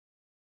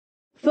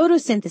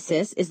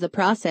Photosynthesis is the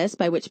process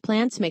by which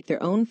plants make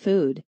their own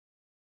food.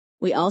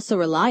 We also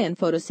rely on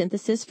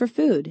photosynthesis for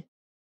food.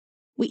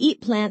 We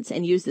eat plants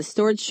and use the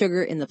stored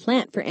sugar in the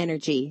plant for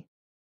energy.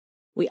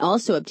 We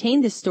also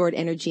obtain this stored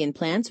energy in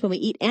plants when we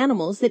eat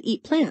animals that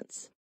eat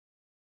plants.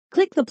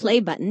 Click the play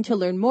button to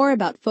learn more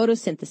about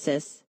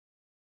photosynthesis.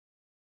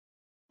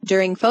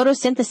 During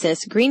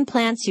photosynthesis, green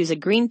plants use a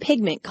green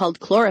pigment called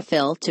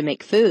chlorophyll to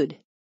make food.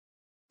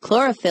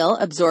 Chlorophyll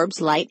absorbs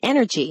light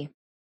energy.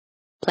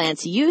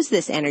 Plants use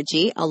this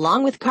energy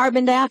along with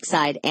carbon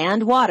dioxide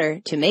and water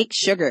to make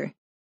sugar.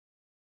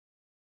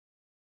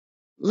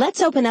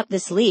 Let's open up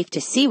this leaf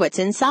to see what's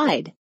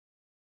inside.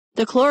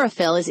 The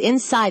chlorophyll is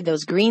inside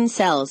those green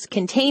cells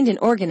contained in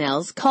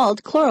organelles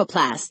called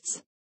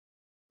chloroplasts.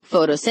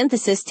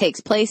 Photosynthesis takes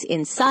place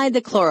inside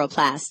the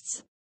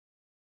chloroplasts.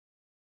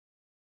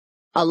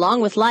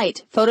 Along with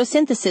light,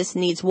 photosynthesis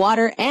needs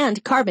water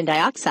and carbon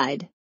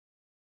dioxide.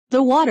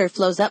 The water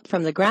flows up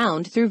from the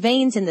ground through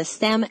veins in the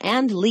stem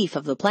and leaf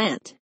of the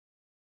plant.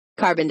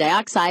 Carbon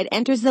dioxide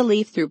enters the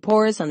leaf through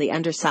pores on the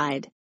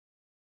underside.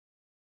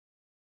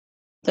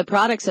 The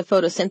products of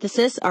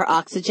photosynthesis are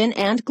oxygen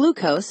and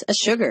glucose, a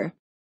sugar.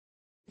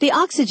 The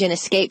oxygen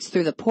escapes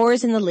through the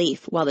pores in the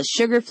leaf while the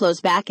sugar flows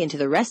back into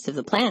the rest of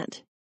the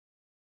plant.